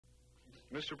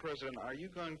Mr. President, are you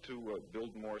going to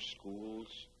build more schools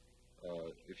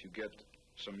if you get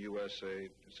some U.S.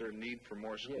 aid? Is there a need for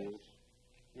more schools?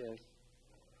 Yes.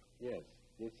 Yes.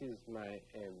 This is my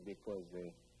aim because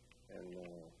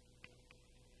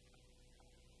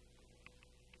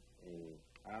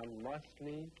I'm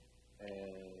mostly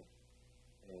an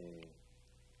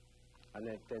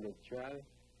intellectual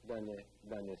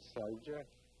than a soldier.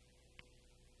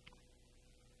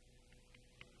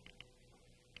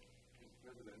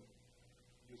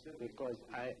 Because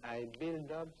I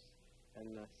build up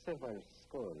several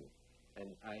schools,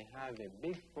 and I have a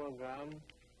big program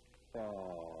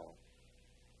for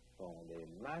the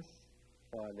mass,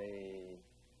 for the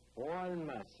world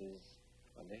masses,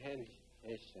 for the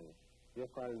Haitian. You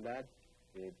call that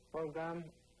the program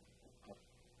of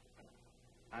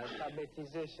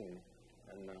alphabetization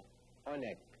and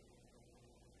ONEC.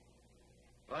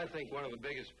 I think one of the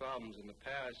biggest problems in the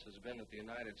past has been that the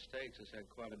United States has had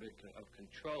quite a bit of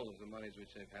control of the monies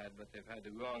which they've had, but they've had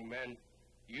the wrong men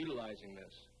utilizing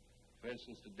this. For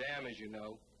instance, the dam, as you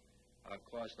know,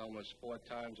 cost almost 4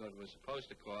 times what it was supposed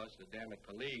to cost, the dam at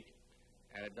Palik,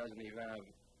 and it doesn't even have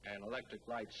an electric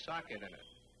light socket in it.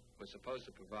 It was supposed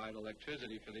to provide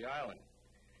electricity for the island.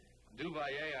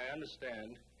 Duvalier, I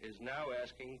understand, is now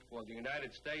asking for the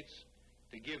United States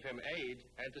to give him aid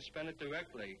and to spend it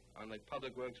directly on the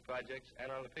public works projects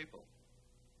and on the people.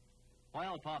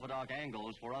 While Papa Doc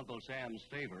angles for Uncle Sam's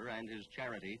favor and his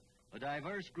charity, a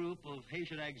diverse group of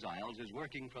Haitian exiles is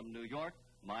working from New York,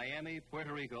 Miami,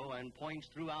 Puerto Rico, and points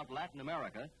throughout Latin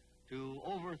America to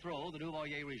overthrow the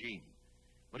Duvalier regime.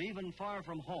 But even far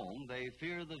from home, they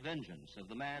fear the vengeance of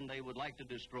the man they would like to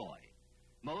destroy.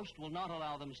 Most will not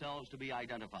allow themselves to be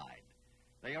identified.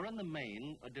 They are in the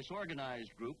main a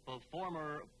disorganized group of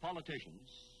former politicians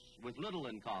with little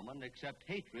in common except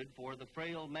hatred for the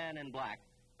frail man in black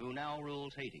who now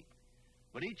rules Haiti.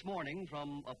 But each morning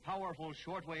from a powerful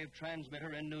shortwave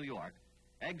transmitter in New York,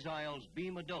 exiles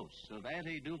beam a dose of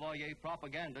anti-Duvalier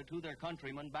propaganda to their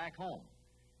countrymen back home.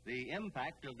 The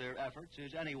impact of their efforts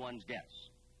is anyone's guess.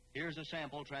 Here's a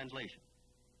sample translation.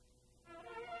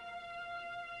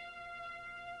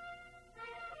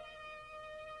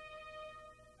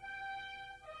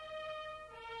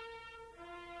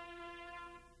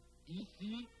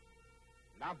 Ici,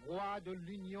 la voix de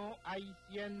l'Union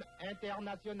haïtienne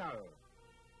internationale.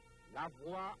 La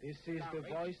voix. This is the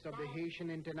voice of the Haitian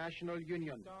International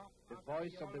Union, the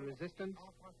voice of the resistance,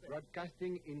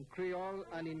 broadcasting in Creole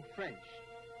and in French.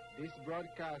 This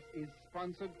broadcast is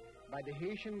sponsored by the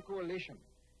Haitian Coalition,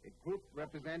 a group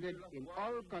represented in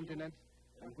all continents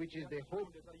and which is the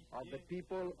hope of the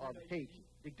people of Haiti.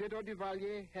 Dictator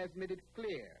Duvalier has made it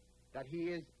clear that he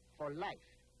is for life,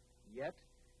 yet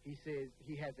he says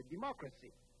he has a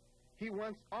democracy. He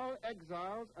wants all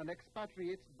exiles and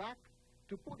expatriates back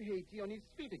to put Haiti on its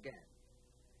feet again.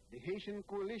 The Haitian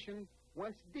Coalition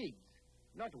wants deeds,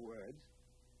 not words.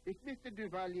 If Mr.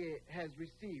 Duvalier has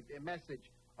received a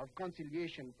message of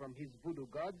conciliation from his voodoo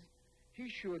gods, he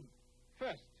should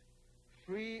first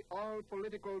free all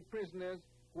political prisoners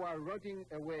who are rotting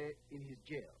away in his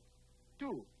jails.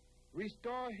 2,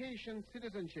 restore Haitian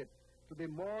citizenship to the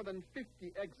more than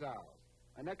 50 exiles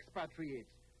and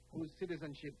expatriates whose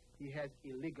citizenship he has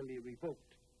illegally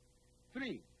revoked.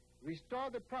 3, restore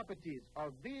the properties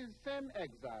of these same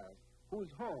exiles whose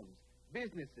homes,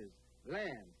 businesses,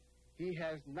 lands he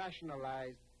has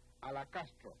nationalized a la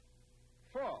Castro.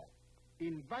 4,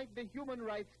 invite the Human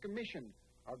Rights Commission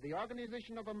of the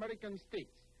Organization of American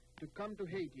States to come to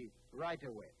Haiti right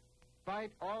away.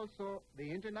 Invite also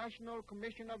the International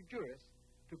Commission of Jurists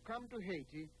to come to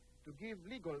Haiti to give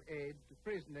legal aid to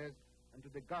prisoners and to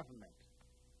the government.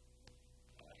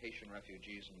 Haitian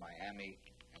refugees in Miami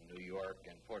and New York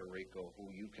and Puerto Rico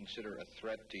who you consider a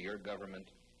threat to your government?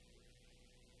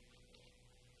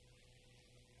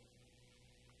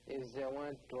 If they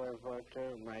want to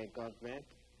overthrow my government,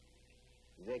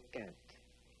 they can't.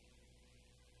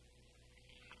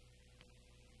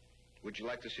 Would you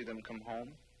like to see them come home?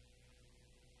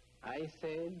 I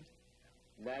said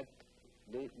that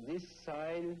this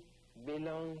soil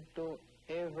belongs to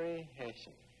every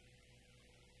Haitian.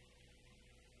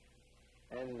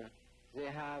 And they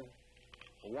have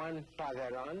one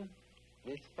fatherland.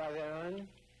 This fatherland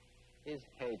is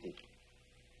Haiti.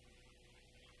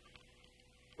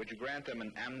 Would you grant them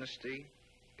an amnesty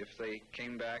if they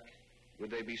came back? Would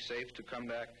they be safe to come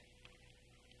back?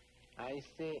 I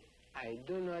say I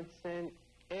do not send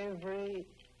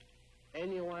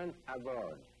anyone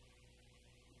abroad.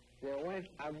 They went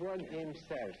abroad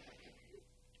himself.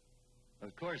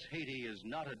 Of course, Haiti is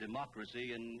not a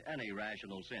democracy in any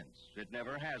rational sense. It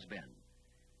never has been.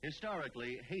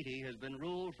 Historically, Haiti has been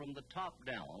ruled from the top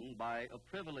down by a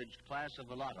privileged class of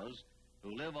mulattoes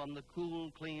who live on the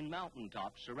cool, clean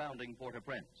mountaintops surrounding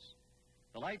Port-au-Prince.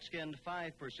 The light-skinned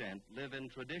 5% live in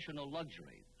traditional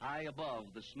luxury, high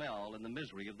above the smell and the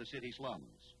misery of the city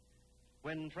slums.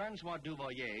 When Francois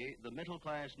Duvalier, the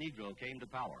middle-class Negro, came to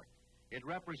power, it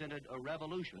represented a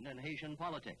revolution in Haitian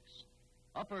politics.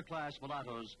 Upper-class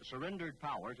mulattoes surrendered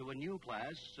power to a new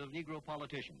class of Negro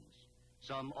politicians.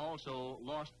 Some also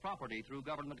lost property through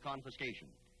government confiscation.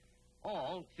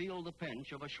 All feel the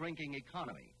pinch of a shrinking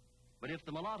economy. But if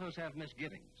the mulattoes have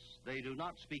misgivings, they do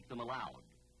not speak them aloud.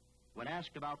 When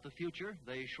asked about the future,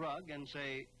 they shrug and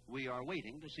say, "We are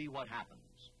waiting to see what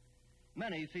happens."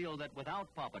 Many feel that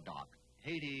without Papa Doc,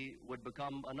 Haiti would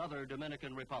become another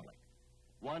Dominican Republic.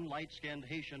 One light-skinned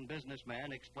Haitian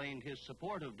businessman explained his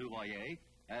support of Duvalier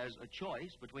as a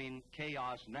choice between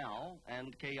chaos now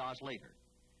and chaos later.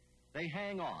 They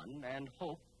hang on and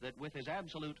hope that with his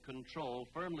absolute control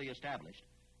firmly established,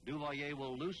 Duvalier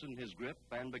will loosen his grip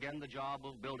and begin the job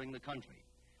of building the country.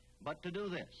 But to do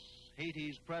this,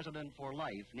 Haiti's president for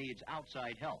life needs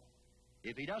outside help.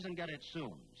 If he doesn't get it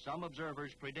soon, some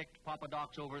observers predict Papa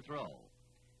Doc's overthrow.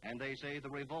 And they say the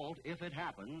revolt, if it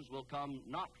happens, will come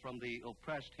not from the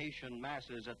oppressed Haitian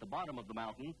masses at the bottom of the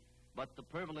mountain, but the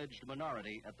privileged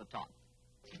minority at the top.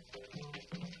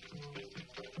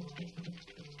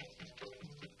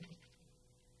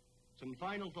 Some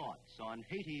final thoughts on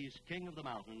Haiti's King of the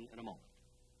Mountain in a moment.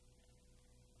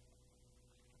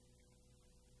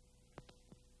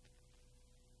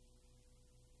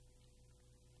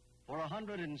 For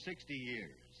 160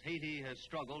 years, Haiti has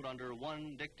struggled under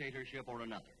one dictatorship or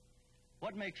another.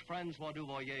 What makes Francois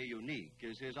Duvalier unique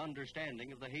is his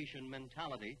understanding of the Haitian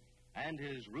mentality and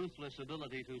his ruthless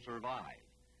ability to survive.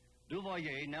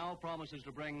 Duvalier now promises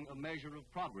to bring a measure of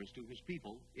progress to his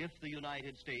people if the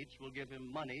United States will give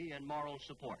him money and moral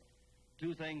support,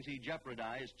 two things he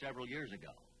jeopardized several years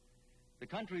ago. The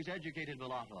country's educated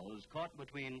mulattoes, caught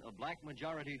between a black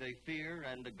majority they fear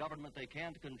and a government they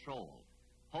can't control,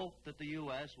 hope that the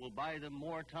U.S. will buy them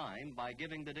more time by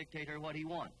giving the dictator what he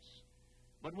wants.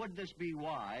 But would this be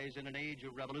wise in an age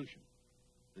of revolution?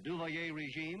 The Duvalier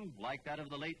regime, like that of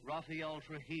the late Rafael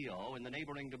Trujillo in the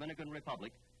neighboring Dominican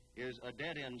Republic, is a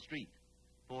dead-end street,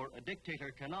 for a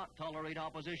dictator cannot tolerate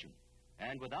opposition,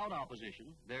 and without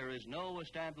opposition, there is no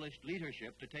established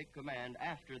leadership to take command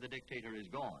after the dictator is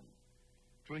gone.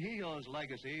 Trujillo's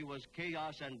legacy was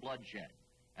chaos and bloodshed,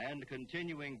 and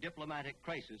continuing diplomatic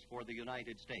crisis for the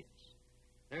United States.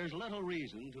 There's little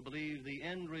reason to believe the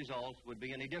end result would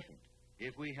be any different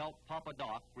if we help Papa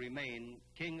Doc remain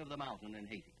King of the Mountain in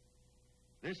Haiti.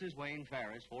 This is Wayne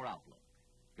Ferris for Outlook.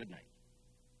 Good night.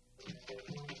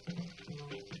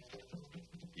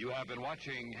 You have been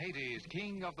watching Haiti's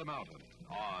King of the Mountain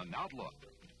on Outlook,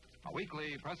 a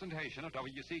weekly presentation of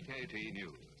WCKT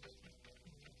News.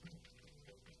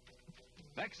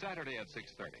 Next Saturday at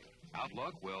 6:30,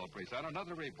 Outlook will present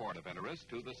another report of interest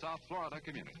to the South Florida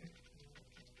community.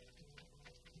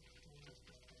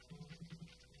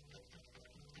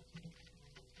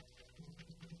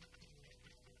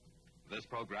 This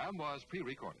program was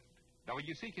pre-recorded.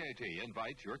 WCKT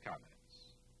invites your comments.